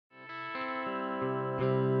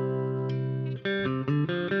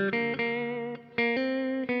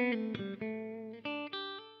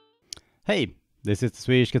Hey, this is the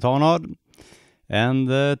Swedish Guitar Nerd, and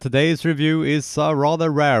today's review is a rather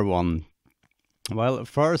rare one. Well,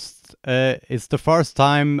 first, it's the first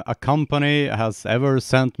time a company has ever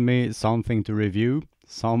sent me something to review.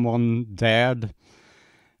 Someone dared,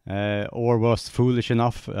 or was foolish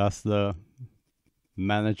enough, as the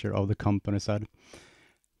manager of the company said,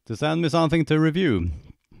 to send me something to review.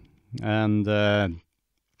 And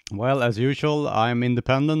well, as usual, I'm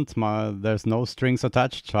independent. There's no strings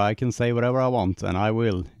attached, so I can say whatever I want, and I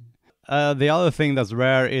will. The other thing that's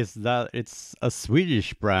rare is that it's a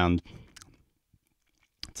Swedish brand.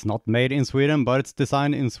 It's not made in Sweden, but it's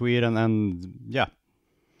designed in Sweden, and yeah,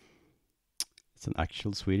 it's an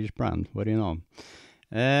actual Swedish brand. What do you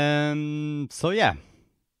know? So yeah,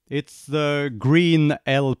 it's the green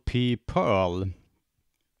LP Pearl.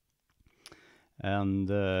 And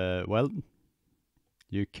well,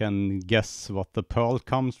 you can guess what the pearl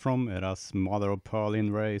comes from. It has mother of pearl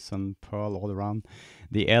inlays and pearl all around.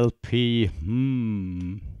 The LP,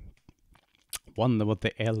 wonder what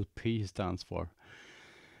the LP stands for.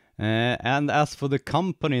 And as for the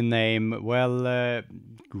company name, well,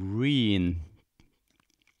 green.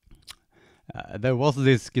 There was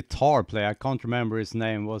this guitar player, I can't remember his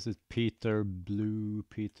name. Was it Peter Blue,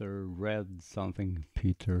 Peter Red, something?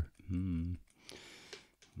 Peter,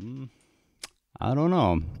 I don't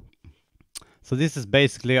know. So this is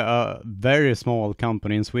basically a very small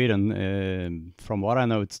company in Sweden. From what I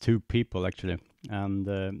know, it's 2 people actually,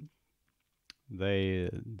 and they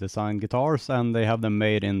design guitars and they have them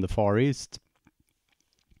made in the Far East.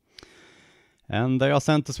 And they are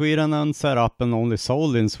sent to Sweden and set up and only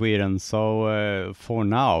sold in Sweden. So for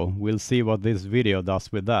now, we'll see what this video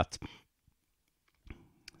does with that.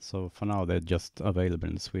 So for now, they're just available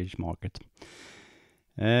in the Swedish market.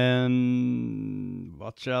 And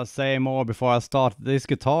what should I say more before I start? This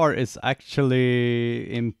guitar is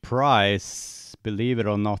actually in price, believe it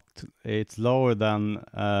or not, it's lower than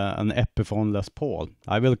an Epiphone Les Paul.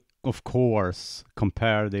 I will of course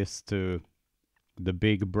compare this to the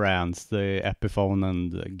big brands, the Epiphone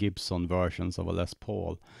and Gibson versions of a Les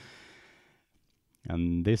Paul.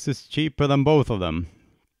 And this is cheaper than both of them,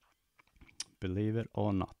 believe it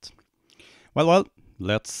or not. Well,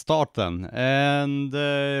 let's start then. And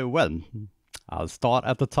well, I'll start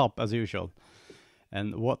at the top as usual.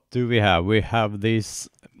 And what do we have? We have these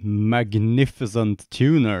magnificent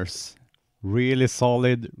tuners. Really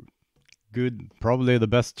solid, good, probably the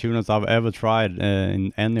best tuners I've ever tried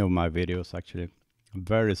in any of my videos actually.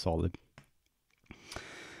 Very solid.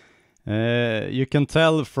 You can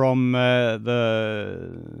tell from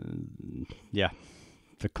the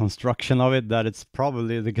construction of it that it's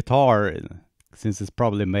probably the guitar, since it's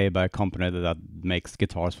probably made by a company that makes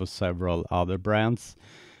guitars for several other brands.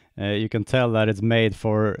 You can tell that it's made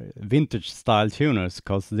for vintage style tuners,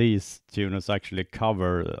 because these tuners actually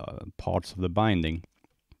cover parts of the binding.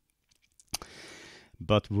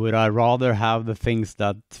 But would I rather have the things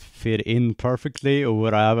that fit in perfectly, or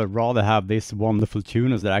would I rather have these wonderful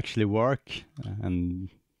tuners that actually work and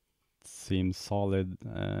seem solid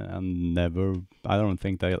and I don't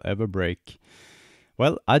think they'll ever break?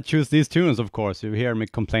 Well, I choose these tuners, of course. You hear me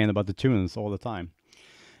complain about the tuners all the time.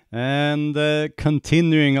 And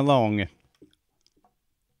continuing along.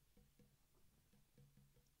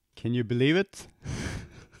 Can you believe it?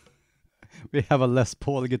 We have a Les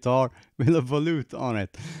Paul guitar with a volute on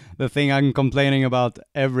it. The thing I'm complaining about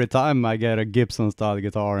every time I get a Gibson style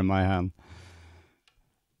guitar in my hand.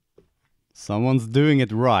 Someone's doing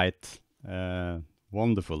it right.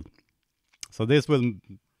 Wonderful. So this will...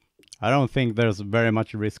 I don't think there's very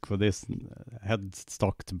much risk for this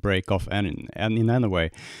headstock to break off in any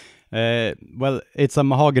way. Well, it's a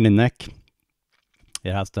mahogany neck.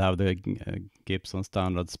 It has to have the Gibson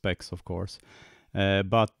standard specs, of course.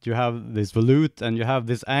 But you have this volute and you have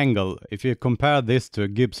this angle. If you compare this to a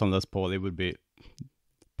Gibson Les Paul, it would be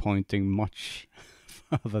pointing much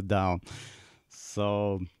further down.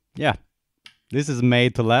 So yeah, this is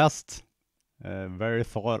made to last. Very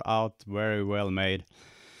thought out, very well made.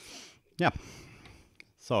 Yeah,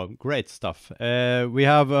 so great stuff. We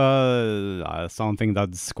have something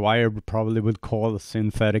that Squire probably would call a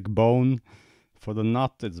synthetic bone. For the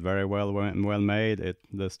nut, it's very well made.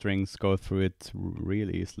 The strings go through it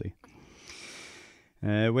really easily.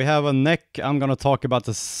 We have a neck. I'm gonna talk about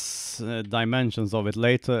the dimensions of it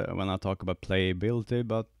later when I talk about playability.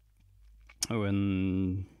 But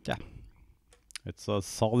it's a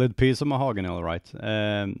solid piece of mahogany, all right.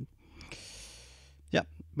 Yeah,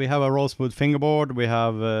 we have a rosewood fingerboard. We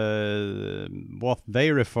have what they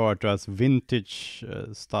refer to as vintage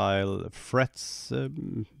style frets.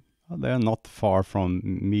 They're not far from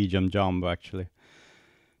medium jumbo actually.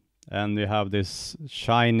 and you have this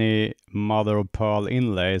shiny mother of pearl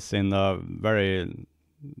inlays in a very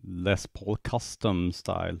Les Paul custom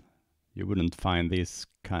style. You wouldn't find these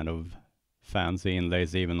kind of fancy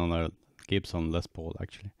inlays even on a Gibson Les Paul,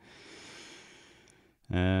 actually.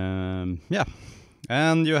 Yeah,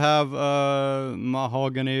 and you have a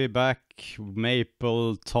mahogany back,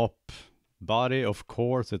 maple top body. Of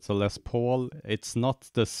course, it's a Les Paul. It's not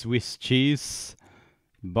the Swiss cheese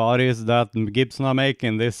bodies that Gibson are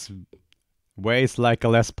making. This weighs like a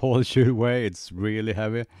Les Paul should weigh. It's really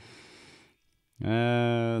heavy.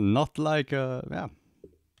 Not like a, yeah,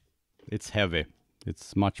 it's heavy.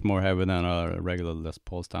 It's much more heavy than a regular Les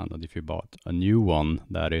Paul standard if you bought a new one,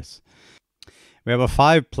 that is. We have a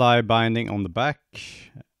 5-ply binding on the back,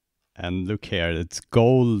 and look here, it's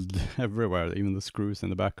gold everywhere, even the screws in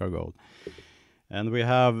the back are gold. And we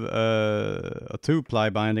have a 2-ply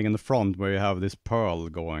binding in the front where you have this pearl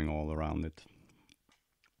going all around it.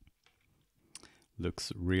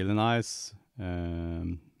 Looks really nice.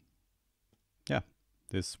 Yeah,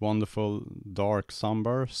 this wonderful dark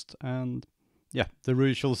sunburst, and yeah, the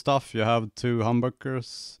usual stuff. You have 2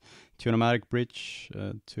 humbuckers, 2 pneumatic bridge,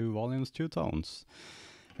 2 volumes, 2 tones.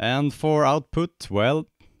 And for output, well,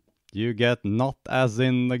 you get, not as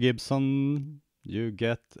in the Gibson, you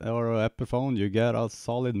get, or Epiphone, you get a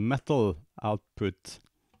solid metal output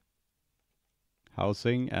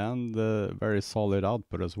housing and very solid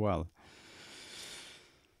output as well.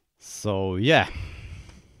 So yeah,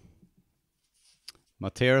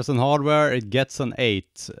 materials and hardware, it gets an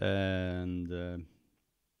 8, and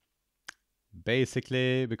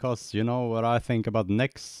basically, because you know what I think about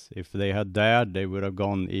necks, if they had dared, they would have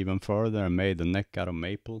gone even further and made the neck out of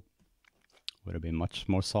maple. Would have been much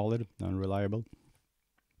more solid and reliable.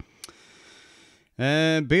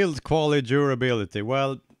 Build quality, durability.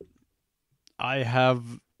 Well, I have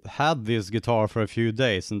had this guitar for a few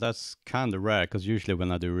days, and that's kind of rare, because usually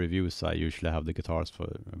when I do reviews, I usually have the guitars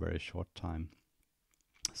for a very short time.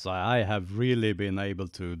 So I have really been able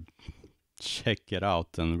to check it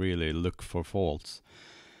out and really look for faults.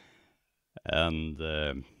 And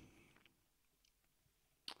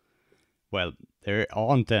well, there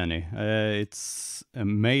aren't any. It's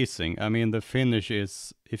amazing. I mean, the finish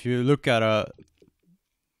is, if you look at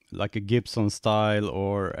like a Gibson style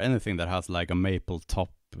or anything that has like a maple top,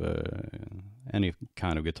 any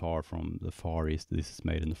kind of guitar from the Far East, this is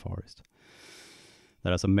made in the Far East,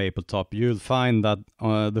 that has a maple top, you'll find that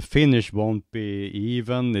the finish won't be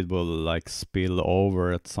even. It will like spill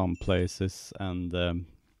over at some places, and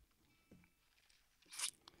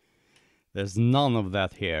there's none of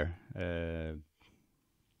that here.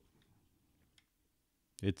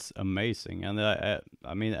 It's amazing, and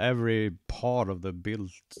I mean, every part of the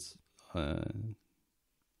build,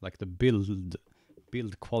 like the build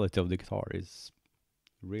quality of the guitar is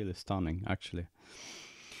really stunning, actually.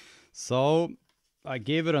 So I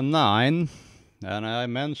gave it a 9, and I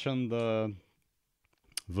mentioned the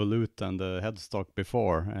volute and the headstock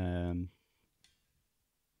before, and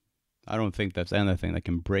I don't think there's anything that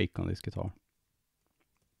can break on this guitar.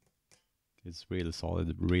 It's really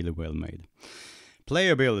solid, really well made.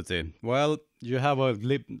 Playability. Well, you have a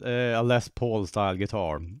Les Paul style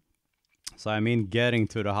guitar, so I mean, getting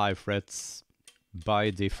to the high frets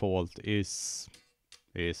by default is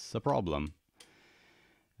a problem.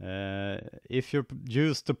 If you're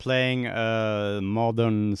used to playing a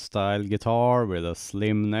modern style guitar with a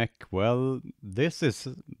slim neck, well, this is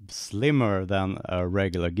slimmer than a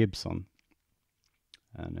regular Gibson,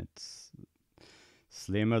 and it's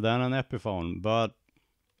slimmer than an Epiphone, but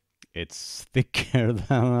it's thicker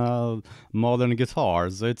than a modern guitar,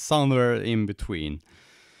 so it's somewhere in between.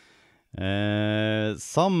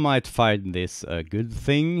 Some might find this a good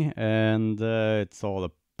thing, and it's all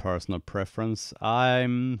a personal preference.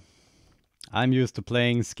 I'm used to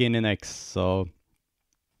playing skinny necks, so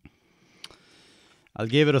I'll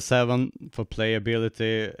give it a 7 for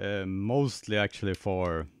playability, mostly actually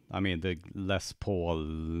for, I mean, the Les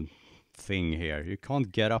Paul thing here. You can't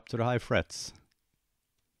get up to the high frets.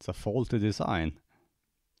 It's a faulty design,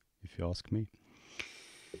 if you ask me.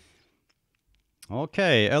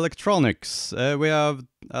 Okay, electronics. We have,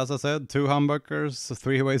 as I said, 2 humbuckers, a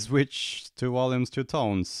 3-way switch, 2 volumes, 2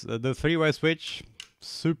 tones. The 3-way switch,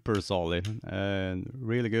 super solid,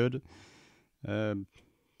 really good. There's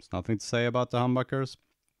nothing to say about the humbuckers.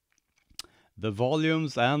 The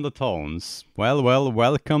volumes and the tones. Well,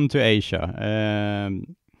 welcome to Asia.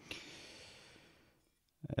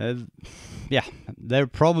 Yeah, they're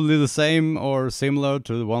probably the same or similar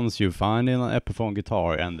to the ones you find in an Epiphone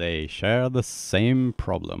guitar, and they share the same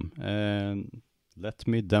problem. Let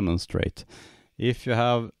me demonstrate. If you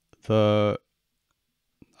have the,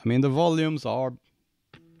 I mean, the volumes are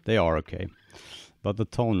okay, but the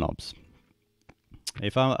tone knobs.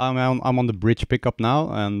 If I'm on the bridge pickup now,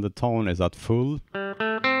 and the tone is at full,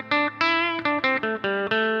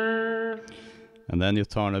 and then you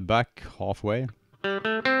turn it back halfway,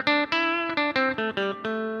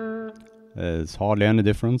 there's hardly any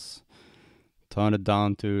difference. Turn it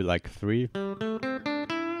down to like 3.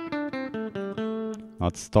 Now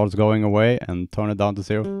it starts going away, and turn it down to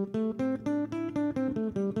 0.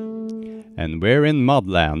 And we're in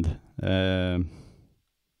Mudland.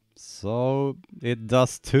 So it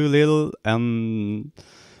does too little, and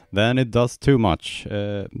then it does too much.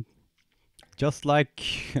 Just like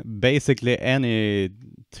basically any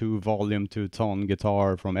 2-volume, 2-tone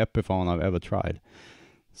guitar from Epiphone I've ever tried.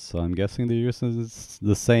 So I'm guessing they use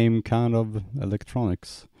the same kind of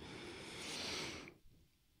electronics.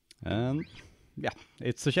 And yeah,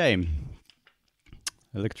 it's a shame.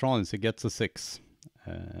 Electronics, it gets a 6.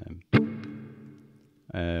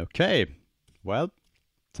 Okay, well,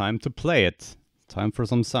 time to play it. Time for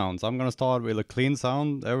some sounds. I'm gonna start with a clean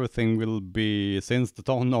sound. Everything will be, since the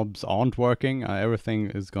tone knobs aren't working, everything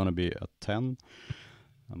is gonna be a 10.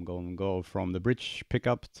 I'm gonna go from the bridge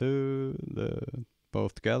pickup to the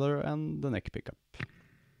both together and the neck pickup,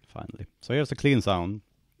 finally. So here's the clean sound.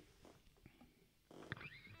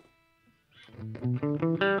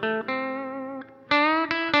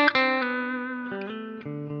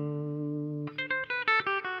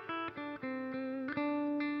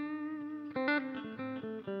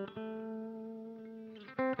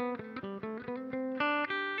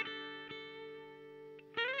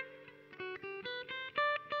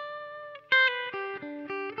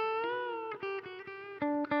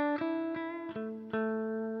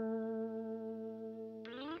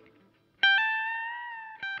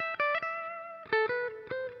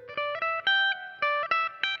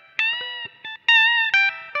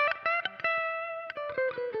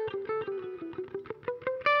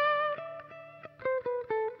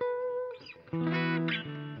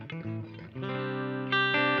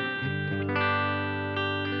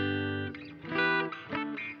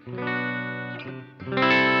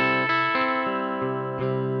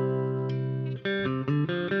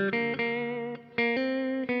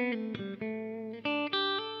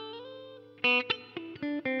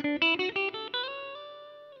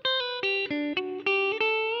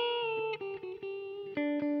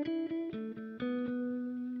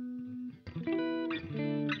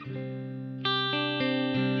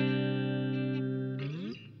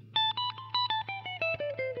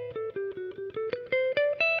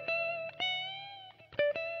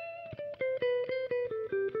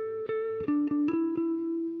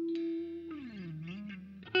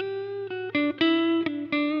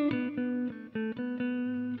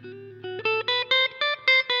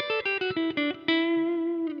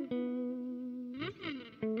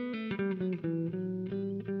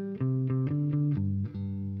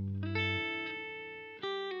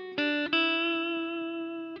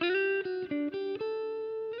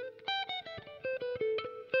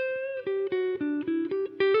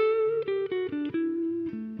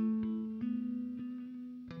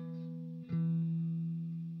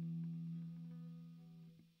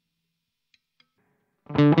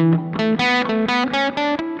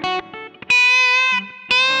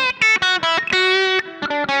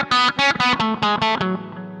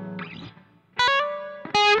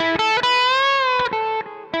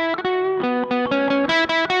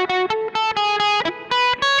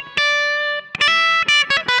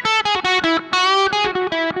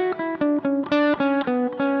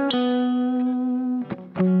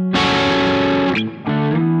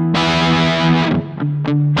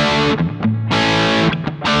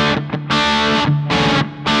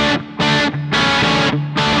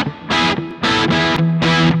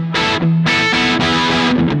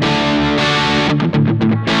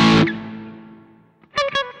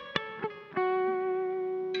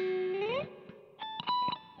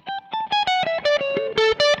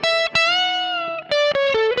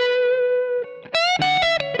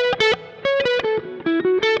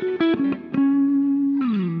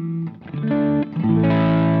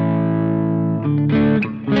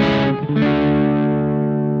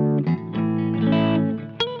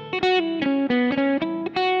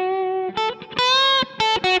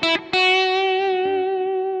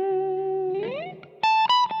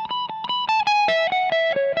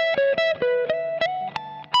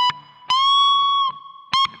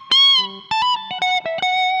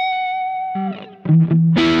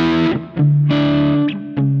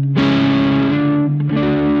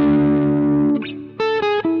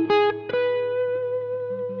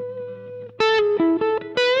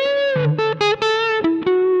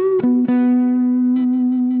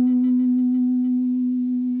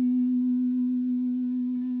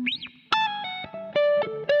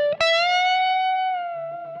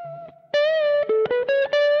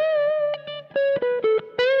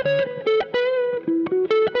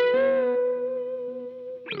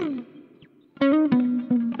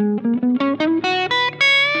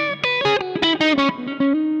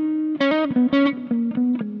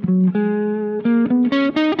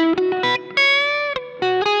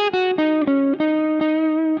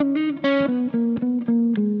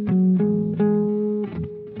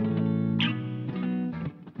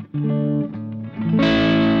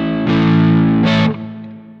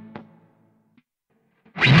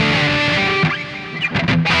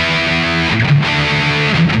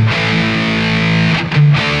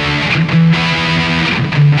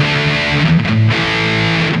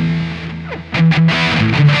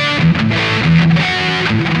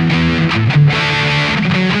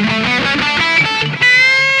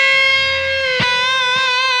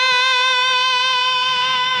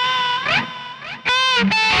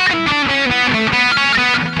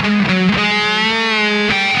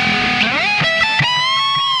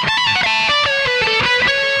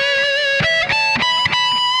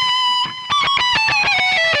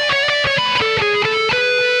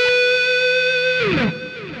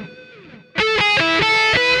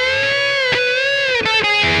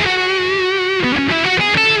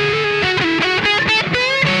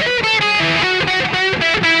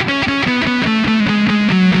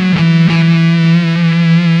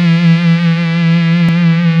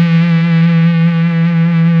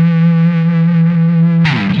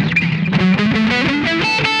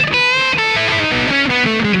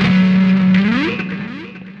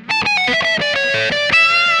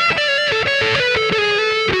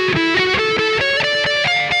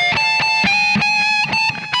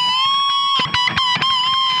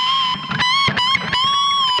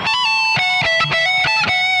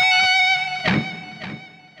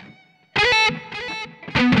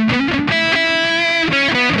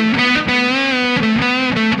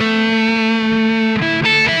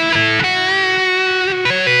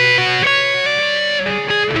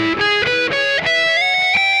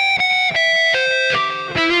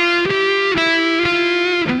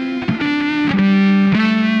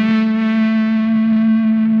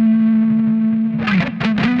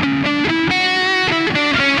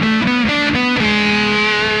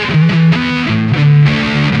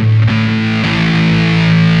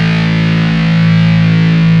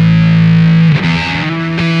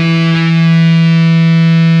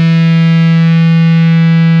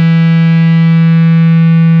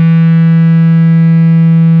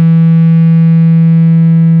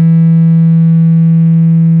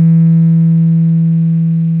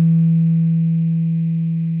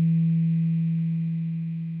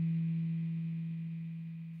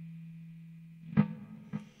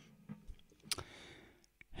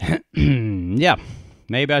 Yeah,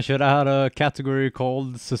 maybe I should have had a category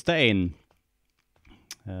called sustain.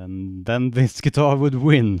 And then this guitar would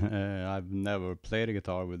win. I've never played a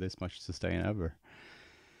guitar with this much sustain ever.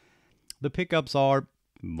 The pickups are,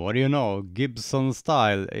 what do you know, Gibson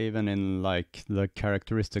style, even in like the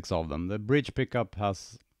characteristics of them. The bridge pickup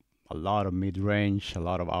has a lot of mid-range, a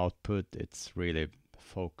lot of output. It's really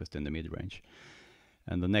focused in the mid-range.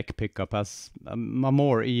 And the neck pickup has a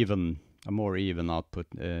more even output.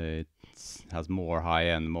 It has more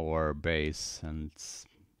high-end, more bass, and it's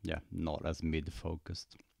not as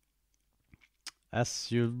mid-focused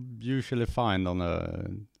as you usually find on a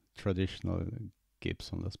traditional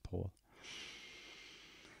Gibson Les Paul.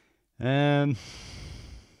 And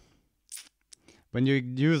when you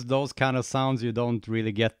use those kind of sounds, you don't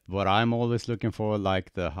really get what I'm always looking for,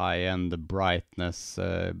 like the high-end, the brightness.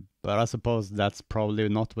 But I suppose that's probably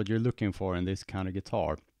not what you're looking for in this kind of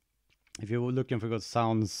guitar. If you were looking for good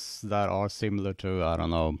sounds that are similar to, I don't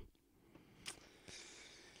know,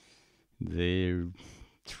 the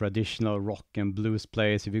traditional rock and blues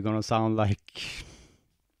players, if you're gonna sound like,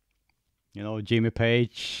 you know, Jimmy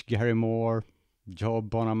Page, Gary Moore, Joe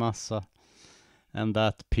Bonamassa, and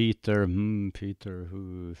that Peter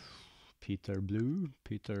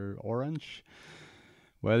Orange.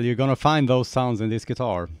 Well, you're gonna find those sounds in this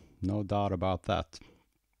guitar, no doubt about that.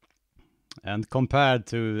 And compared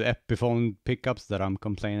to Epiphone pickups that I'm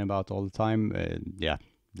complaining about all the time,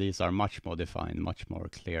 these are much more defined, much more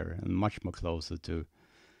clear, and much more closer to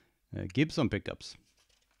Gibson pickups.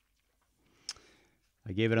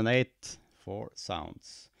 I give it an 8 for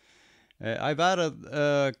sounds. I've added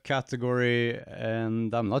a category,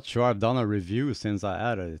 and I'm not sure I've done a review since I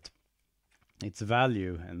added it. It's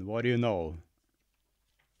value, and what do you know?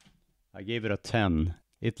 I gave it a 10.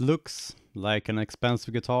 It looks like an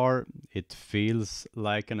expensive guitar. It feels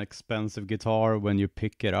like an expensive guitar when you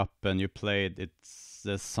pick it up and you play it.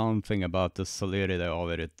 There's something about the solidity of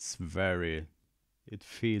it. It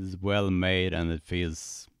feels well made, and it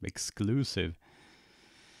feels exclusive.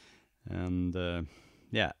 And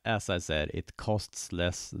as I said, it costs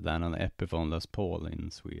less than an Epiphone Les Paul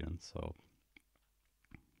in Sweden, so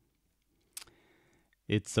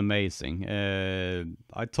it's amazing.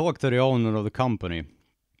 I talked to the owner of the company,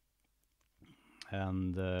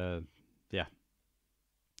 and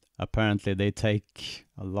apparently they take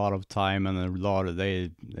a lot of time and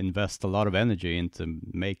they invest a lot of energy into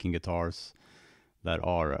making guitars that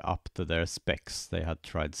are up to their specs. They had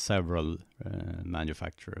tried several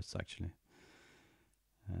manufacturers actually,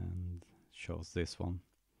 and shows this one.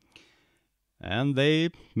 And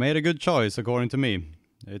they made a good choice according to me.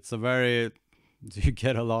 You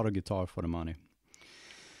get a lot of guitar for the money.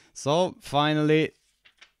 So finally,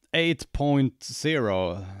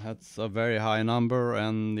 8.0. That's a very high number,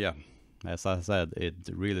 and as I said, it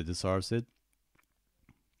really deserves it.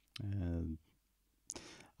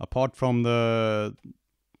 Apart from the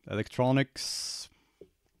electronics,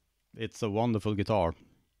 it's a wonderful guitar.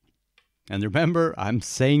 And remember, I'm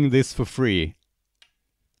saying this for free.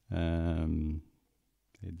 They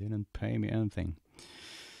didn't pay me anything.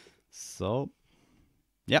 So,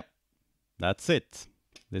 that's it.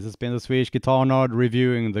 This has been the Swedish Guitar Nerd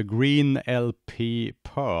reviewing the Green LP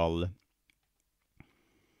Pearl.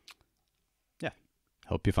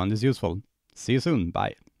 Hope you found this useful. See you soon.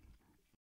 Bye.